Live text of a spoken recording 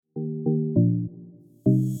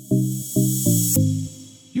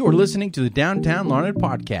You are listening to the Downtown Larned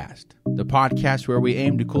Podcast, the podcast where we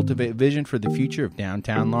aim to cultivate vision for the future of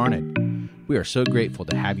Downtown Larned. We are so grateful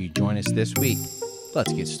to have you join us this week.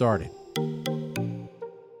 Let's get started.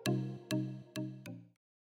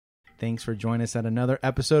 Thanks for joining us at another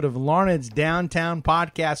episode of Larned's Downtown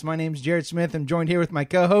Podcast. My name is Jared Smith. I'm joined here with my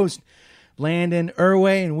co-host, Landon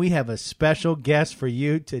Irway, and we have a special guest for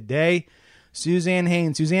you today, Suzan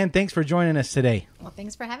Haynes. Suzan, thanks for joining us today. Well,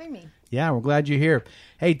 thanks for having me. Yeah, we're glad you're here.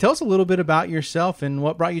 Hey, tell us a little bit about yourself and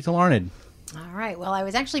what brought you to Larned. All right. Well, I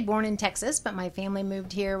was actually born in Texas, but my family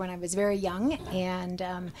moved here when I was very young.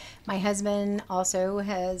 And my husband also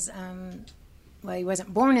has, well, he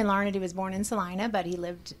wasn't born in Larned. He was born in Salina, but he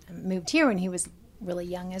moved here when he was really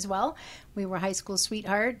young as well. We were high school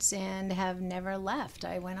sweethearts and have never left.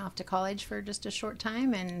 I went off to college for just a short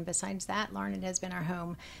time, and besides that, Larned has been our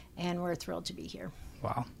home, and we're thrilled to be here.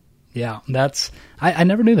 Wow. Yeah, I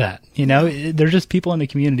never knew that. You know, there's just people in the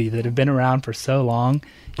community that have been around for so long.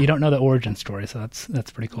 You don't know the origin story, so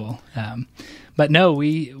that's pretty cool. But no,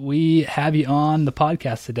 we have you on the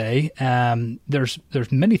podcast today.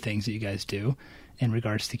 There's many things that you guys do in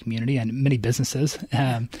regards to community and many businesses.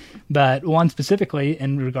 But one specifically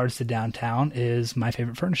in regards to downtown is My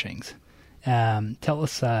Favorite Furnishings. Tell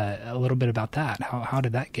us a little bit about that. How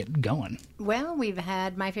did that get going? Well, we've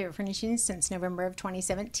had My Favorite Furnishings since November of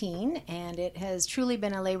 2017, and it has truly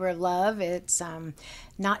been a labor of love. It's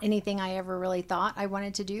not anything I ever really thought I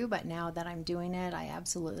wanted to do, but now that I'm doing it, I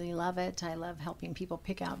absolutely love it. I love helping people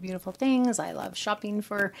pick out beautiful things. I love shopping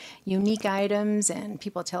for unique items, and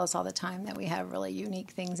people tell us all the time that we have really unique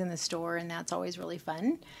things in the store, and that's always really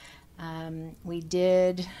fun. We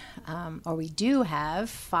do have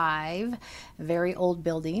 5 very old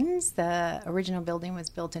buildings. The original building was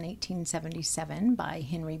built in 1877 by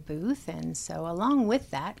Henry Booth, and so along with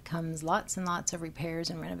that comes lots and lots of repairs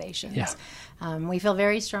and renovations. Yeah. We feel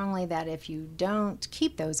very strongly that if you don't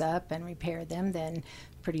keep those up and repair them, then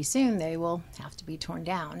pretty soon they will have to be torn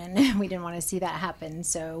down, and we didn't want to see that happen.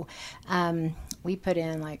 So we put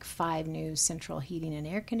in like 5 new central heating and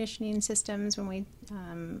air conditioning systems when we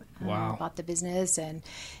bought the business,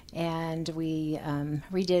 and we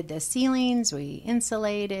redid the ceilings, we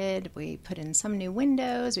insulated, we put in some new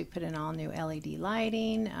windows, we put in all new LED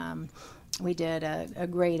lighting. We did a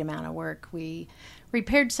great amount of work. We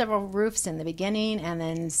repaired several roofs in the beginning, and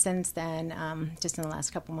then since then, just in the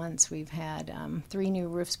last couple months, we've had 3 new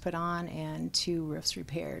roofs put on and 2 roofs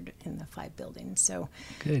repaired in the 5 buildings. So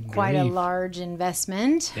quite a large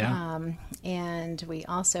investment. Yeah. And we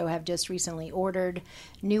also have just recently ordered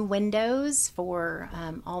new windows for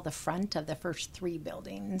all the front of the first 3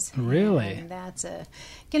 buildings. Really? And that's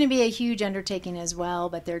going to be a huge undertaking as well,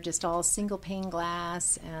 but they're just all single pane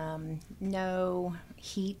glass, no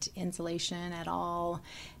heat insulation at all,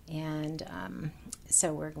 and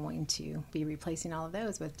so we're going to be replacing all of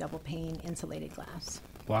those with double pane insulated glass.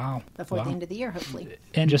 Wow. Before the end of the year, hopefully.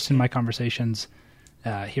 And just in my conversations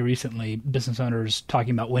here recently, business owners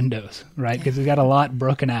talking about windows, right? Because we've got a lot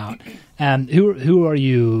broken out. Who are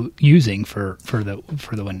you using for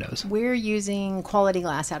the windows? We're using Quality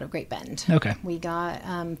Glass out of Great Bend. Okay. We got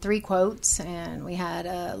 3 quotes, and we had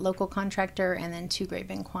a local contractor and then 2 Great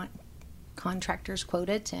Bend contractors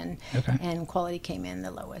quoted, and Quality came in the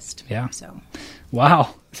lowest. Yeah. So,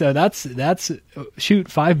 wow. So that's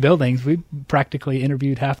 5 buildings. We practically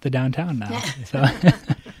interviewed half the downtown now. So.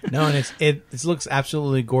 No, and it looks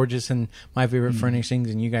absolutely gorgeous in My Favorite Furnishings,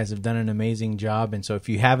 and you guys have done an amazing job. And so if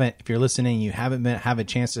you're listening, you haven't have a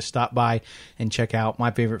chance to stop by and check out My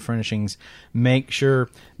Favorite Furnishings, make sure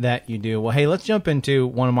that you do. Well, hey, let's jump into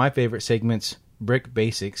one of my favorite segments, Brick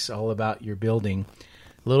Basics, all about your building.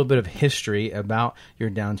 A little bit of history about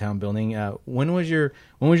your downtown building. When was your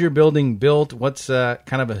building built? What's kind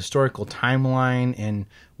of a historical timeline, and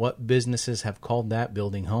what businesses have called that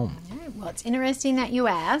building home? Well, it's interesting that you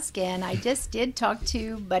ask, and I just did talk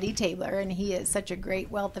to Buddy Taylor, and he is such a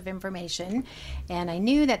great wealth of information. And I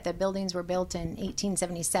knew that the buildings were built in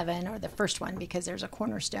 1877, or the first one, because there's a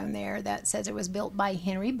cornerstone there that says it was built by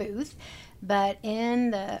Henry Booth. But in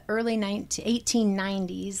the early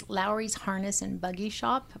 1890s, Lowry's Harness and Buggy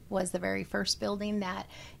Shop was the very first building that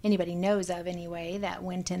anybody knows of anyway that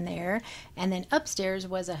went in there. And then upstairs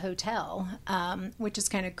was a hotel, which is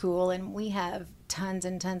kind of cool. And we have tons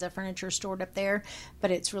and tons of furniture stored up there, but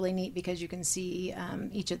it's really neat because you can see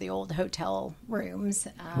each of the old hotel rooms.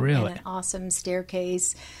 Really? And an awesome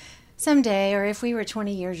staircase. someday, or if we were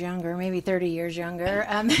 20 years younger, maybe 30 years younger,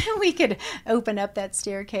 we could open up that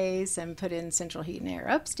staircase and put in central heat and air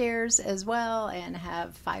upstairs as well and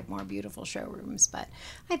have 5 more beautiful showrooms. But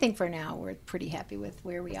I think for now, we're pretty happy with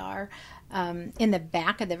where we are. In the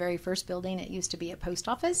back of the very first building, it used to be a post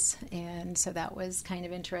office, and so that was kind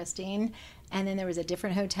of interesting. And then there was a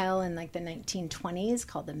different hotel in like the 1920s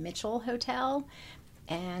called the Mitchell Hotel.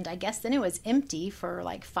 And I guess then it was empty for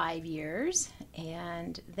like 5 years.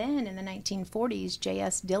 And then in the 1940s,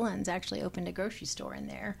 J.S. Dillon's actually opened a grocery store in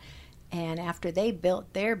there. And after they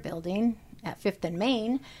built their building at 5th and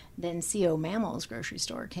Main, then C.O. Mammell's grocery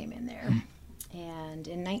store came in there. And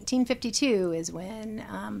in 1952 is when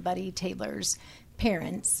Buddy Taylor's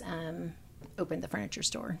parents opened the furniture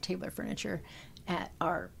store, Taylor Furniture, at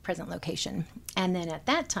our present location. And then at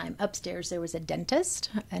that time, upstairs, there was a dentist,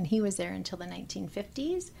 and he was there until the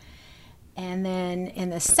 1950s. And then in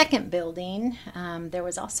the second building, there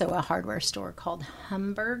was also a hardware store called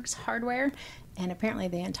Humberg's Hardware, and apparently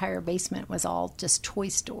the entire basement was all just toy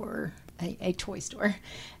store, a toy store.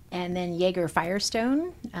 And then Jaeger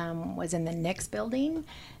Firestone was in the next building.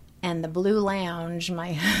 And the Blue Lounge,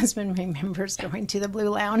 my husband remembers going to the Blue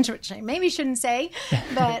Lounge, which I maybe shouldn't say,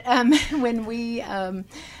 but when we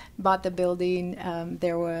bought the building,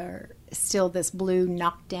 there were still this blue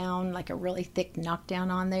knockdown, like a really thick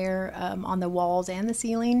knockdown on there, on the walls and the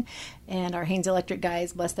ceiling. And our Haynes Electric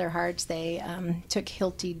guys, bless their hearts, they took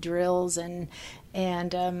Hilti drills and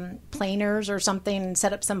planers or something and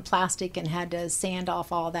set up some plastic and had to sand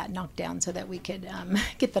off all that knockdown so that we could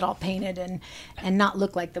get that all painted and not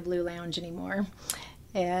look like the Blue Lounge anymore.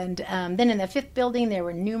 And then in the fifth building, there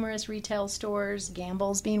were numerous retail stores,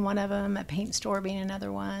 Gamble's being one of them, a paint store being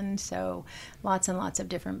another one. So lots and lots of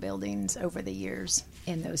different buildings over the years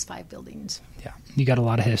in those 5 buildings. Yeah, you got a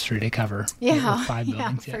lot of history to cover. Yeah, with 5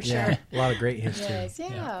 buildings. For Yeah, sure. a lot of great history. Yes,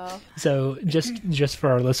 yeah. So just for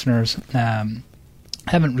our listeners,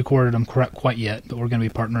 haven't recorded them quite yet, but we're going to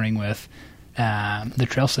be partnering with the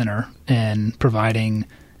Trail Center and providing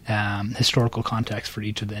historical context for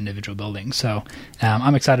each of the individual buildings. So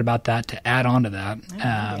I'm excited about that to add on to that.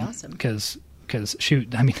 That'd be awesome. Because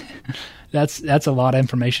shoot, I mean, that's a lot of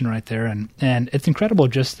information right there, and it's incredible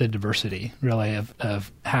just the diversity really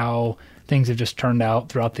of how things have just turned out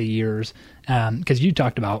throughout the years. Because you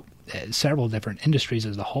talked about several different industries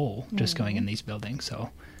as a whole just going in these buildings. So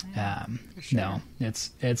sure. no,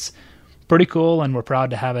 it's pretty cool, and we're proud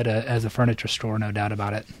to have it as a furniture store, no doubt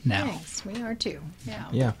about it now. Thanks. We are too. Yeah.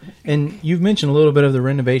 Yeah. And you've mentioned a little bit of the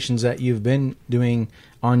renovations that you've been doing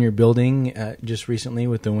on your building just recently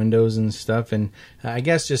with the windows and stuff. And I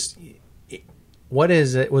guess just what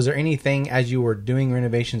is it? Was there anything as you were doing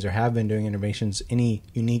renovations or have been doing renovations, any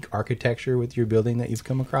unique architecture with your building that you've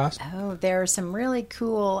come across? Oh, there are some really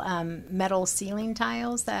cool metal ceiling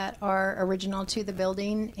tiles that are original to the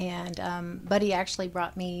building. And Buddy actually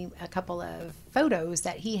brought me a couple of photos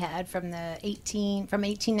that he had from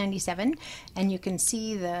 1897. And you can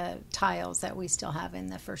see the tiles that we still have in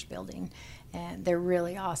the first building. And they're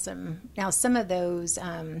really awesome. Now, some of those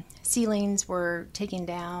ceilings were taken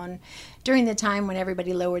down during the time when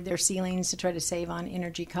everybody lowered their ceilings to try to save on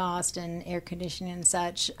energy cost and air conditioning and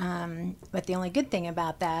such. But the only good thing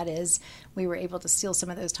about that is we were able to seal some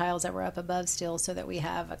of those tiles that were up above still so that we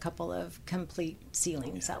have a couple of complete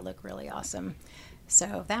ceilings that look really awesome.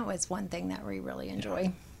 So that was one thing that we really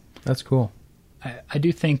enjoy. That's cool. I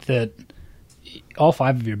do think that all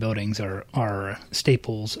 5 of your buildings are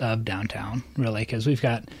staples of downtown, really, because we've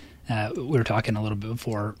got, we were talking a little bit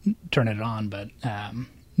before turning it on, but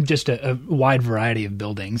just a wide variety of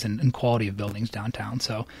buildings and quality of buildings downtown.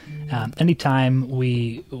 So anytime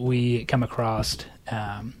we come across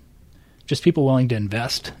just people willing to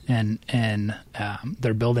invest in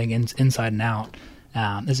their building inside and out,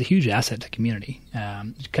 is a huge asset to community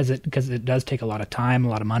because it does take a lot of time, a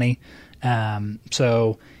lot of money.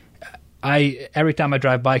 So every time I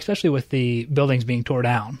drive by, especially with the buildings being tore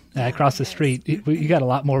down across the street, you got a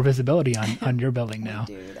lot more visibility on your building now.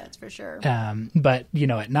 We do, that's for sure. But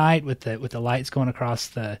at night with the lights going across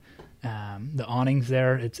the awnings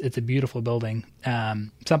there, it's a beautiful building.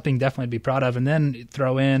 Something definitely to be proud of. And then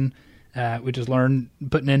throw in, we just learned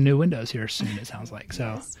putting in new windows here soon. It sounds like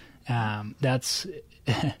so. Yes. That's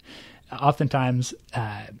oftentimes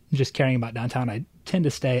just caring about downtown. I tend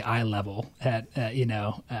to stay eye level at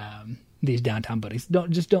these downtown buddies.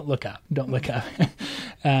 Don't look up. Don't look up.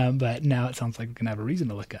 But now it sounds like we're gonna have a reason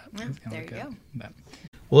to look up. There you go. But,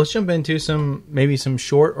 Well, let's jump into some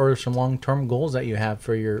short or some long-term goals that you have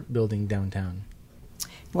for your building downtown.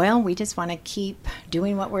 Well, we just want to keep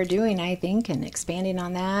doing what we're doing, I think, and expanding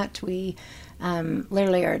on that. We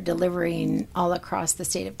literally are delivering all across the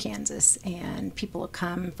state of Kansas. And people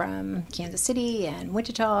come from Kansas City and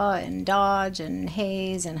Wichita and Dodge and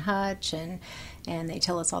Hayes and Hutch, and they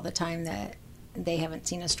tell us all the time that they haven't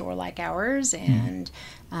seen a store like ours. And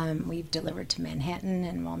we've delivered to Manhattan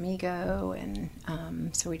and Walmego,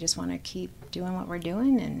 and so we just want to keep doing what we're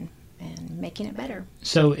doing and making it better.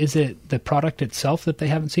 So is it the product itself that they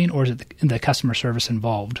haven't seen, or is it the customer service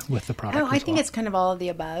involved with the product? I think it's kind of all of the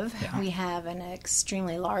above. Yeah. We have an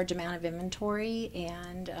extremely large amount of inventory,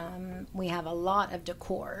 and we have a lot of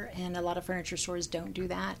decor, and a lot of furniture stores don't do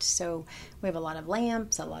that. So we have a lot of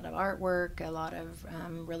lamps, a lot of artwork, a lot of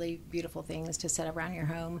really beautiful things to set around your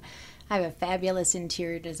home. I have a fabulous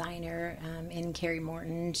interior designer in Carrie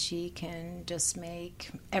Morton. She can just make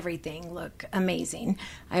everything look amazing.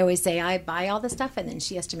 I always say I buy all the stuff and then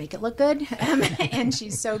she has to make it look good. And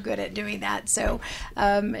she's so good at doing that. So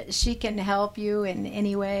she can help you in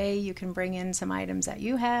any way. You can bring in some items that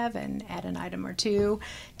you have and add an item or two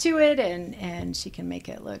to it, and she can make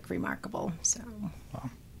it look remarkable. So. Wow.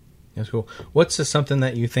 That's cool. What's something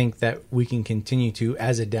that you think that we can continue to,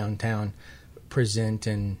 as a downtown, present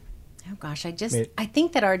and... Oh gosh, I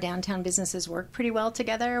think that our downtown businesses work pretty well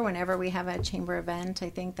together. Whenever we have a chamber event, I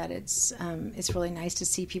think that it's really nice to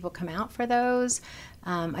see people come out for those.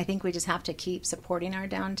 I think we just have to keep supporting our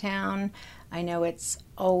downtown. I know it's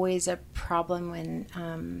always a problem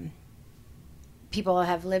when people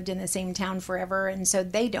have lived in the same town forever, and so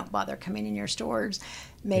they don't bother coming in your stores,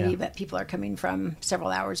 maybe, but people are coming from several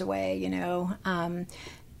hours away,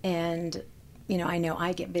 and I know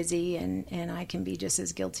I get busy and I can be just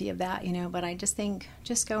as guilty of that, but I just think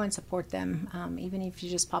just go and support them. Even if you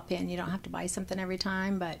just pop in, you don't have to buy something every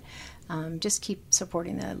time, but just keep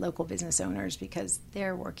supporting the local business owners because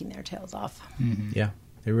they're working their tails off. Mm-hmm. Yeah,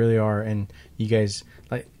 they really are. And you guys,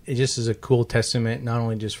 it just is a cool testament, not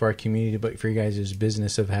only just for our community, but for you guys'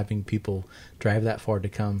 business of having people drive that far to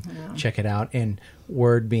come check it out, and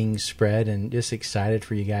word being spread, and just excited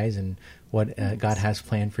for you guys and what God has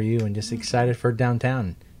planned for you, and just excited for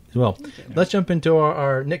downtown as well. Let's jump into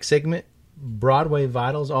our next segment, Broadway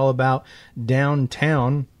Vitals, all about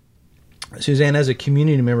downtown. Suzanne, as a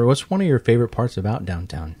community member, what's one of your favorite parts about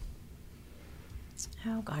downtown?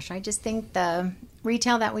 Oh gosh, I just think the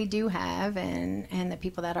retail that we do have, and the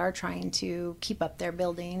people that are trying to keep up their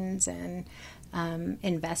buildings and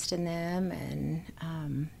invest in them,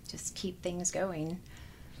 and just keep things going.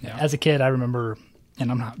 Yeah. As a kid, I remember, and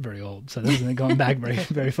I'm not very old, so this isn't going back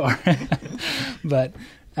very far. But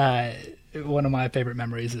one of my favorite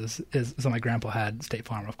memories is so my grandpa had State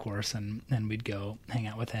Farm, of course, and we'd go hang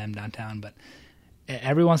out with him downtown. But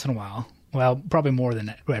every once in a while, well, probably more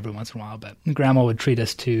than every once in a while, but Grandma would treat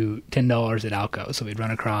us to $10 at Alco. So we'd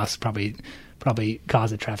run across, probably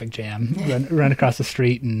cause a traffic jam, run across the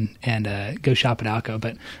street and go shop at Alco.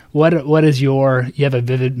 But what is you have a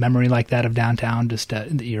vivid memory like that of downtown, just that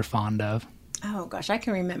you're fond of? Oh gosh, I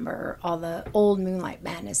can remember all the old Moonlight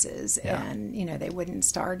Madnesses, and they wouldn't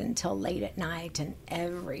start until late at night, and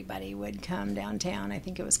everybody would come downtown. I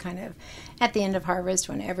think it was kind of at the end of harvest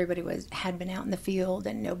when everybody had been out in the field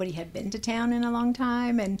and nobody had been to town in a long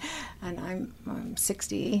time, and I'm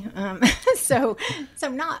 60, so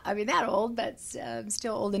I'm not that old, but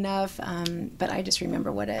still old enough. But I just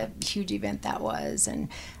remember what a huge event that was, and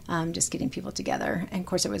just getting people together. And of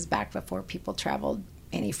course, it was back before people traveled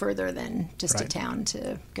any further than just to town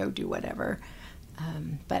to go do whatever.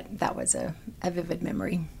 But that was a vivid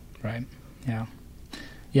memory. Right. Yeah.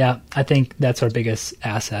 Yeah, I think that's our biggest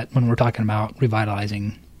asset when we're talking about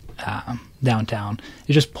revitalizing downtown,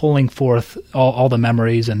 is just pulling forth all the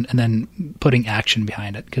memories and then putting action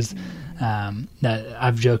behind it. Because that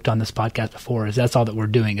I've joked on this podcast before, is that's all that we're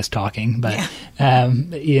doing is talking. But,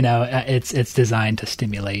 it's designed to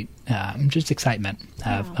stimulate just excitement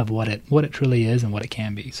of what it truly is and what it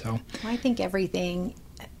can be. So I think everything,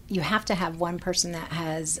 you have to have one person that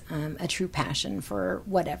has a true passion for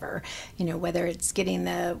whatever, whether it's getting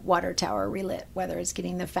the water tower relit, whether it's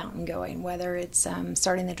getting the fountain going, whether it's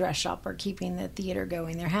starting the dress shop or keeping the theater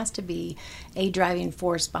going. There has to be a driving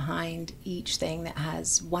force behind each thing that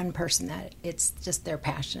has one person that it's just their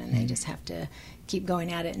passion, and they just have to keep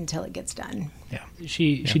going at it until it gets done. Yeah,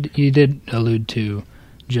 you did allude to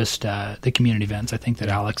just the community events. I think that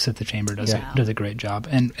Alex at the Chamber does a great job,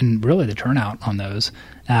 and really the turnout on those.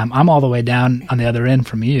 I'm all the way down on the other end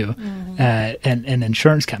from you, and an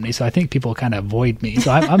insurance company, so I think people kind of avoid me.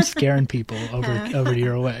 So I'm scaring people over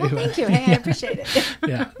your way. Well, thank you. Hey, I appreciate it.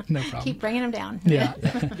 Yeah, no problem. Keep bringing them down. Yeah,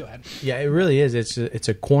 go ahead. Yeah, it really is. It's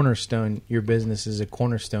a cornerstone. Your business is a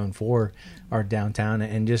cornerstone for our downtown,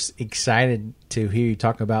 and just excited to hear you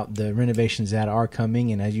talk about the renovations that are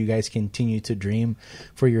coming, and as you guys continue to dream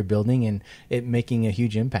for your building and it making a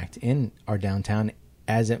huge impact in our downtown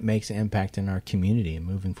as it makes an impact in our community and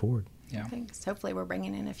moving forward. Yeah. Thanks. Hopefully we're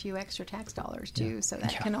bringing in a few extra tax dollars too, so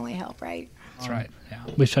that can only help, right? That's right. Yeah.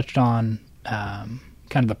 We've touched on kind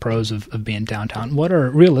of the pros of being downtown. What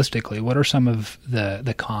are some of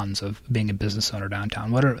the cons of being a business owner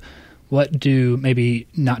downtown? What do, maybe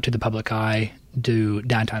not to the public eye, do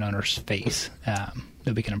downtown owners face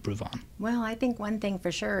that we can improve on? Well, I think one thing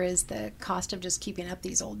for sure is the cost of just keeping up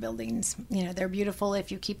these old buildings. You know, they're beautiful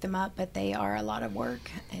if you keep them up, but they are a lot of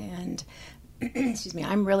work. And excuse me,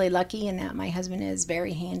 I'm really lucky in that my husband is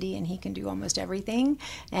very handy and he can do almost everything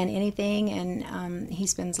and anything. And he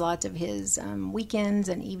spends lots of his weekends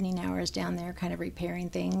and evening hours down there kind of repairing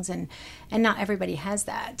things. And not everybody has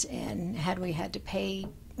that. And had we had to pay,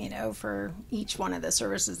 you know, for each one of the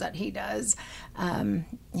services that he does,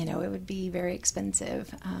 you know, it would be very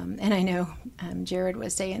expensive. And I know Jared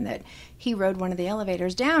was saying that he rode one of the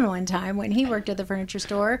elevators down one time when he worked at the furniture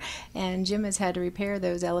store, and Jim has had to repair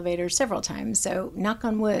those elevators several times. So knock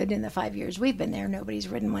on wood, in the 5 years we've been there, nobody's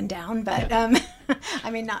ridden one down, but I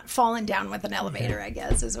mean, not fallen down with an elevator, I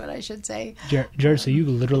guess is what I should say. Jared, so you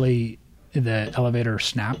literally, the elevator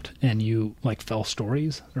snapped and you like fell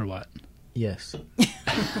stories or what? Yes.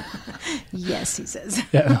 Yes, he says.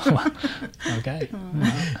 Yeah. Okay.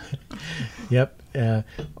 Yep.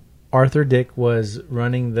 Arthur Dick was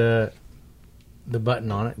running the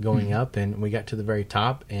button on it going up, and we got to the very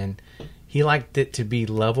top, and he liked it to be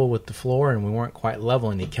level with the floor, and we weren't quite level,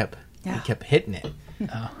 and he kept hitting it.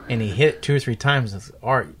 And he hit it 2 or 3 times. And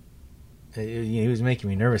Art, he was making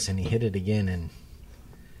me nervous, and he hit it again,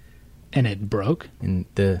 and it broke. And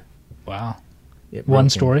wow. One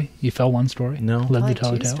story? You fell one story? No. Lived to Probably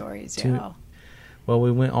tell 2 the tale? stories, Two. yeah. Well,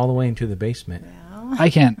 we went all the way into the basement. Well. I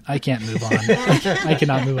can't move on. I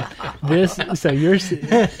cannot move on. So you're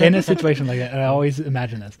in a situation like that, and I always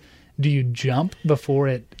imagine this. Do you jump before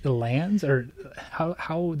it lands, or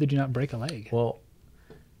how did you not break a leg? Well,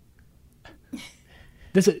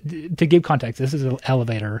 to give context, this is an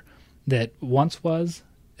elevator that once was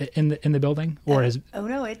in the building, or is? Oh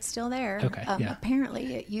no, it's still there. Okay, yeah.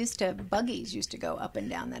 Apparently, buggies used to go up and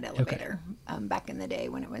down that elevator back in the day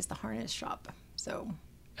when it was the harness shop. So.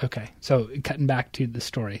 Okay, so cutting back to the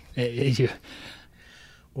story,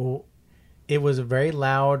 Well, it was a very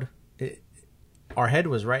loud. Our head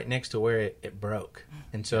was right next to where it broke,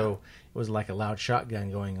 and so it was like a loud shotgun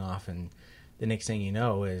going off. And the next thing you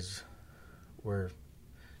know is,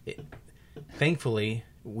 thankfully,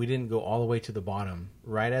 we didn't go all the way to the bottom.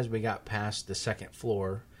 Right as we got past the second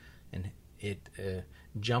floor, and it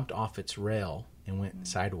jumped off its rail and went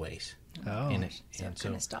sideways. Oh, and it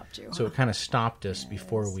kind of stopped you. So it kind of stopped us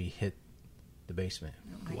before we hit the basement.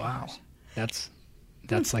 Oh wow, gosh.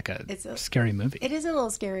 that's like a scary movie. It is a little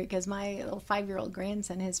scary because my little 5-year-old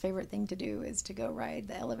grandson, his favorite thing to do is to go ride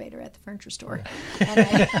the elevator at the furniture store.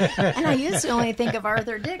 And I used to only think of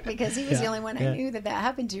Arthur Dick because he was the only one I knew that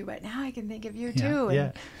happened to. But now I can think of you too.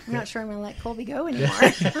 And I'm not sure I'm going to let Colby go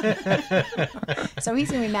anymore. So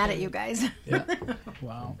he's going to be mad at you guys. Yeah.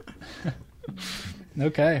 Wow.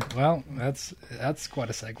 Okay, well, that's quite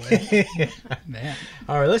a segue. Man.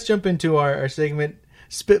 All right, let's jump into our segment,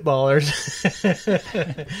 Spitballers.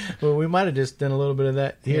 Well, we might have just done a little bit of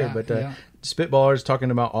that here, but Spitballers,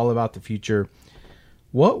 talking all about the future.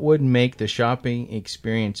 What would make the shopping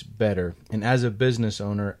experience better? And as a business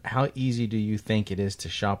owner, how easy do you think it is to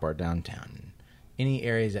shop our downtown? Any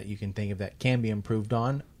areas that you can think of that can be improved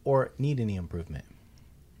on or need any improvement?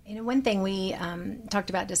 You know, one thing we talked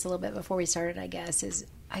about just a little bit before we started, I guess, is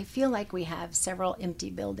I feel like we have several empty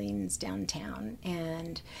buildings downtown.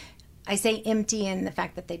 And I say empty in the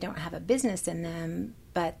fact that they don't have a business in them,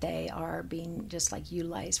 but they are being just like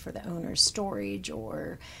utilized for the owner's storage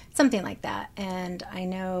or something like that. And I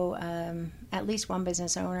know at least one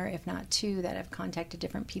business owner, if not 2, that have contacted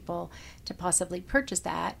different people to possibly purchase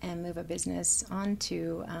that and move a business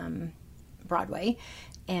onto Broadway.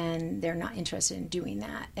 And they're not interested in doing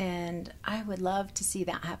that. And I would love to see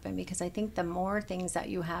that happen because I think the more things that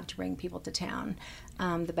you have to bring people to town,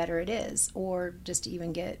 the better it is, or just to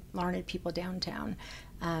even get Larned people downtown.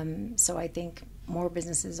 So I think more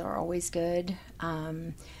businesses are always good.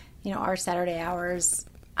 You know, our Saturday hours,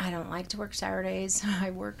 I don't like to work Saturdays. I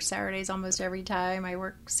work Saturdays almost every time. I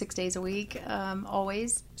work 6 days a week,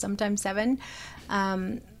 always, sometimes 7.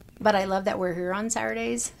 But I love that we're here on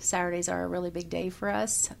Saturdays. Saturdays are a really big day for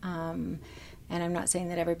us. And I'm not saying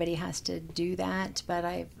that everybody has to do that, but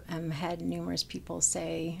I've had numerous people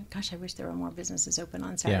say, gosh, I wish there were more businesses open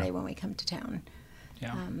on Saturday when we come to town.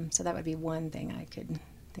 Yeah. So that would be one thing I could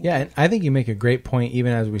think of. And I think you make a great point,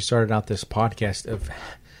 even as we started out this podcast, of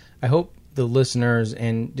I hope the listeners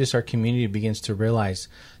and just our community begins to realize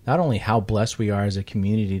not only how blessed we are as a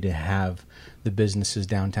community to have the businesses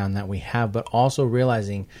downtown that we have, but also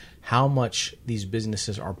realizing how much these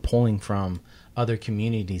businesses are pulling from other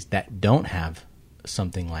communities that don't have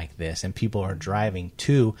something like this, and people are driving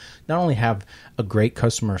to not only have a great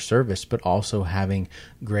customer service, but also having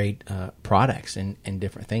great products and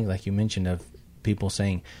different things, like you mentioned, of people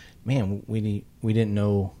saying, man, we didn't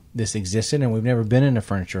know this existed, and we've never been in a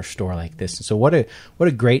furniture store like this. And so what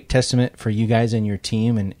a great testament for you guys and your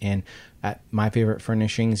team and at My Favorite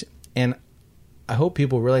Furnishings. And I hope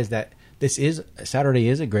people realize that Saturday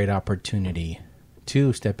is a great opportunity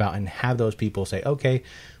to step out and have those people say, okay,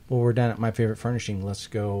 well, we're done at My Favorite Furnishing. Let's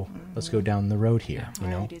go down the road here.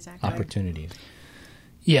 Exactly. Opportunities.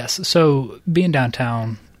 Yes. So being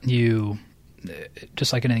downtown, you,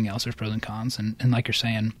 just like anything else, there's pros and cons. And like you're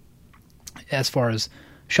saying, as far as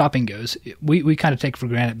shopping goes, we kind of take for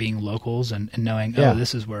granted being locals and knowing,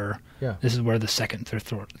 this is where the second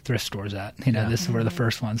thrift store's at. This is where the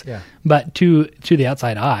first one's. Yeah. But to the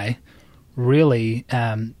outside eye, really,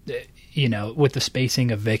 with the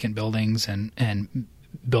spacing of vacant buildings and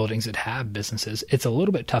buildings that have businesses, it's a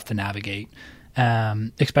little bit tough to navigate,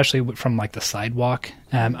 especially from like the sidewalk.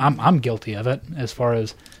 I'm guilty of it as far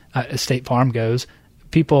as State Farm goes.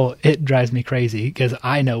 People, it drives me crazy because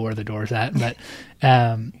I know where the door's at, but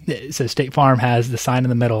so State Farm has the sign in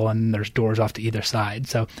the middle and there's doors off to either side.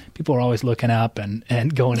 So people are always looking up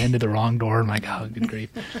and going into the wrong door. I'm like, oh, good grief.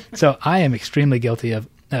 So I am extremely guilty of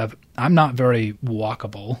I'm not very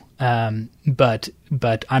walkable, but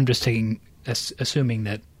I'm just assuming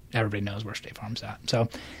that everybody knows where State Farm's at. So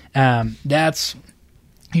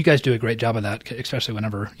you guys do a great job of that, especially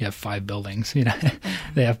whenever you have 5 buildings.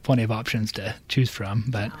 They have plenty of options to choose from.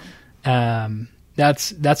 But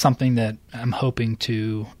that's something that I'm hoping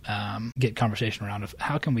to get conversation around of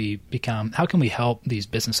how can we help these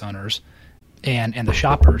business owners and the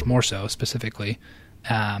shoppers more so specifically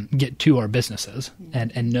get to our businesses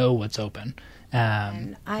and know what's open.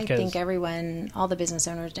 And I thank all the business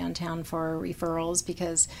owners downtown for referrals,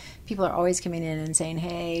 because people are always coming in and saying,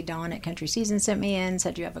 hey, Dawn at Country Season sent me in,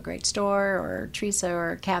 said you have a great store, or Teresa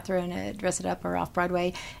or Catherine at Dress It Up or Off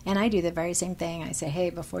Broadway. And I do the very same thing. I say, hey,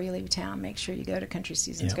 before you leave town, make sure you go to Country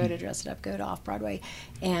Seasons, go to Dress It Up, go to Off Broadway.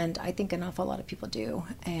 And I think an awful lot of people do.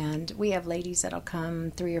 And we have ladies that'll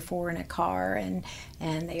come 3 or 4 in a car, and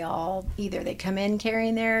they all they come in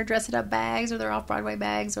carrying their Dress It Up bags or their Off Broadway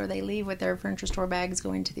bags, or they leave with their furniture store bags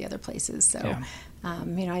going to the other places. So,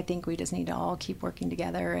 I think we just need to all keep working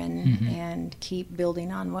together and keep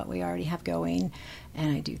building on what we already have going.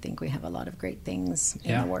 And I do think we have a lot of great things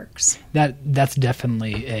in the works. That's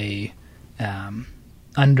definitely a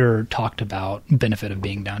under talked about benefit of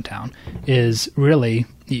being downtown is really,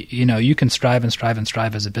 you can strive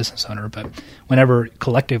as a business owner, but whenever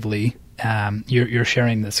collectively you're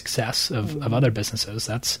sharing the success of other businesses,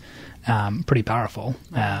 that's pretty powerful.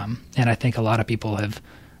 And I think a lot of people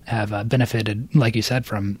have benefited, like you said,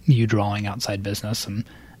 from you drawing outside business, and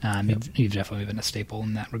you've definitely been a staple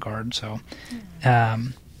in that regard. So,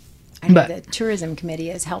 I know the tourism committee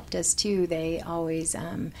has helped us too. They always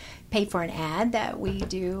pay for an ad that we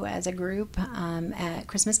do as a group at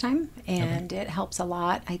Christmas time, and it helps a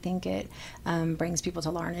lot. I think it brings people to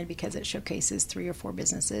Larned because it showcases 3 or 4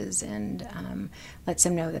 businesses and lets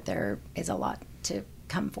them know that there is a lot to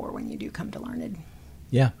come for when you do come to Larned.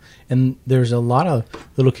 Yeah, and there's a lot of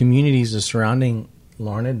little communities surrounding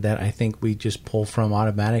Larned that I think we just pull from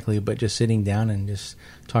automatically, but just sitting down and just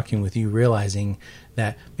talking with you, realizing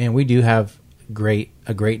that, man, we do have a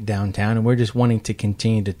great downtown, and we're just wanting to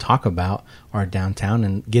continue to talk about our downtown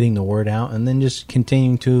and getting the word out, and then just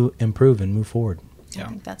continuing to improve and move forward. I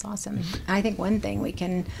think that's awesome. I think one thing we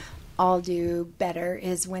can all do better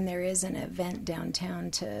is when there is an event downtown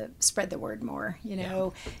to spread the word more.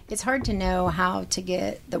 It's hard to know how to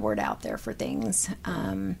get the word out there for things.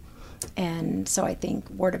 And so I think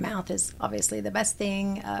word of mouth is obviously the best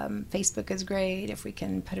thing. Facebook is great. If we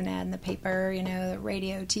can put an ad in the paper, the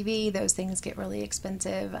radio, TV, those things get really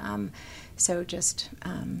expensive. So just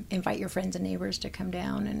invite your friends and neighbors to come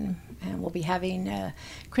down, and we'll be having a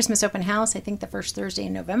Christmas open house, I think the first Thursday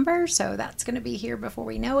in November. So that's going to be here before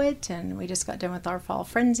we know it. And we just got done with our fall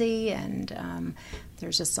frenzy, and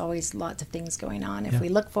there's just always lots of things going on. If we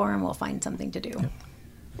look for them, we'll find something to do. Yeah.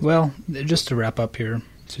 Well, just to wrap up here,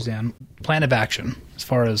 Suzanne, plan of action as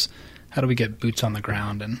far as how do we get boots on the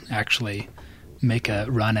ground and actually make a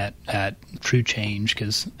run at true change,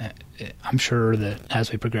 because I'm sure that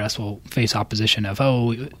as we progress we'll face opposition of,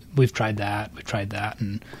 we've tried that,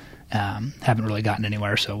 and haven't really gotten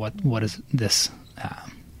anywhere, so what is this,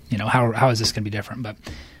 how is this going to be different? But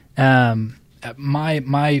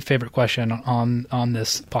my favorite question on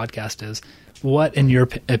this podcast is, what, in your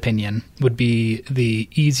opinion, would be the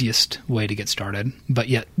easiest way to get started, but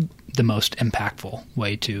yet the most impactful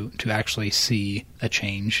way to actually see a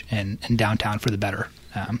change in downtown for the better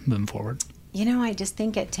moving forward? I just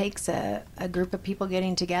think it takes a group of people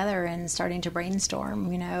getting together and starting to brainstorm.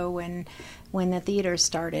 When the theater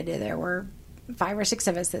started, there were 5 or 6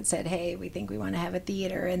 of us that said, hey, we think we want to have a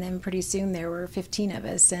theater, and then pretty soon there were 15 of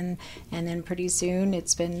us, and then pretty soon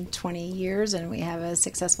it's been 20 years and we have a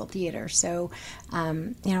successful theater. So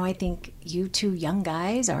I think you 2 young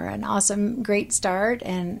guys are an awesome, great start,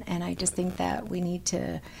 and I just think that we need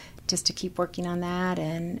to keep working on that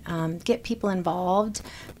and get people involved.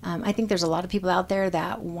 I think there's a lot of people out there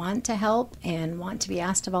that want to help and want to be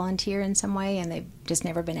asked to volunteer in some way, and they've just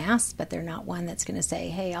never been asked, but they're not one that's going to say,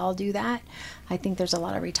 hey, I'll do that. I think there's a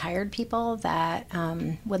lot of retired people that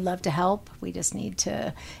would love to help. We just need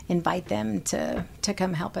to invite them to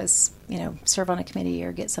come help us, serve on a committee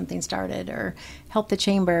or get something started or help the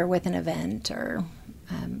chamber with an event or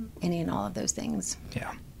any and all of those things.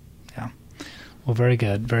 Yeah. Well, very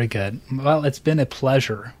good, very good. Well, it's been a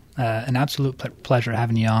pleasure, an absolute pleasure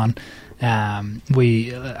having you on.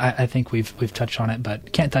 I think we've touched on it,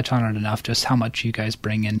 but can't touch on it enough, just how much you guys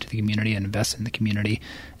bring into the community and invest in the community.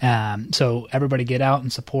 So everybody get out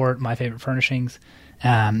and support My Favorite Furnishings.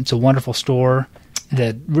 It's a wonderful store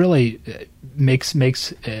that really makes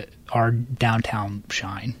our downtown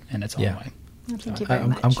shine in its own way. Well, thank you very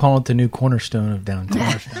much. I'm calling it the new cornerstone of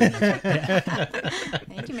downtown. Thank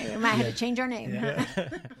you. Maybe we might have to change our name. Yeah.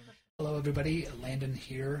 Hello, everybody. Landon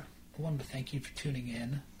here. I wanted to thank you for tuning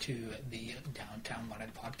in to the Downtown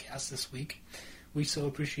Larned Podcast this week. We so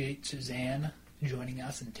appreciate Suzanne joining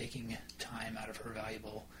us and taking time out of her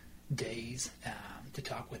valuable days to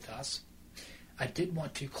talk with us. I did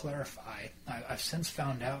want to clarify, I've since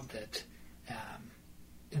found out that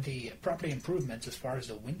the property improvements as far as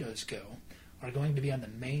the windows go are going to be on the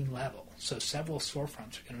main level. So several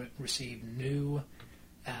storefronts are going to receive new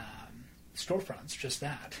storefronts, just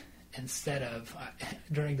that. Instead of,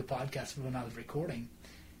 during the podcast when I was recording,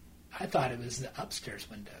 I thought it was the upstairs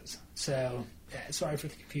windows. So sorry for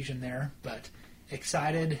the confusion there, but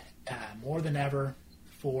excited more than ever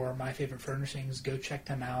for My Favorite Furnishings. Go check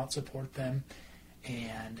them out, support them,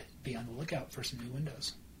 and be on the lookout for some new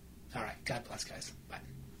windows. All right. God bless, guys. Bye.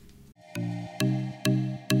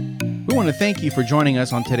 We want to thank you for joining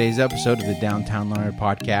us on today's episode of the Downtown Larned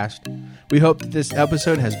Podcast. We hope that this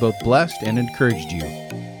episode has both blessed and encouraged you.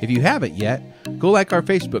 If you haven't yet, go like our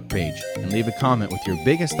Facebook page and leave a comment with your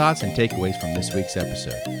biggest thoughts and takeaways from this week's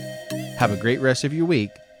episode. Have a great rest of your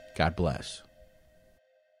week. God bless.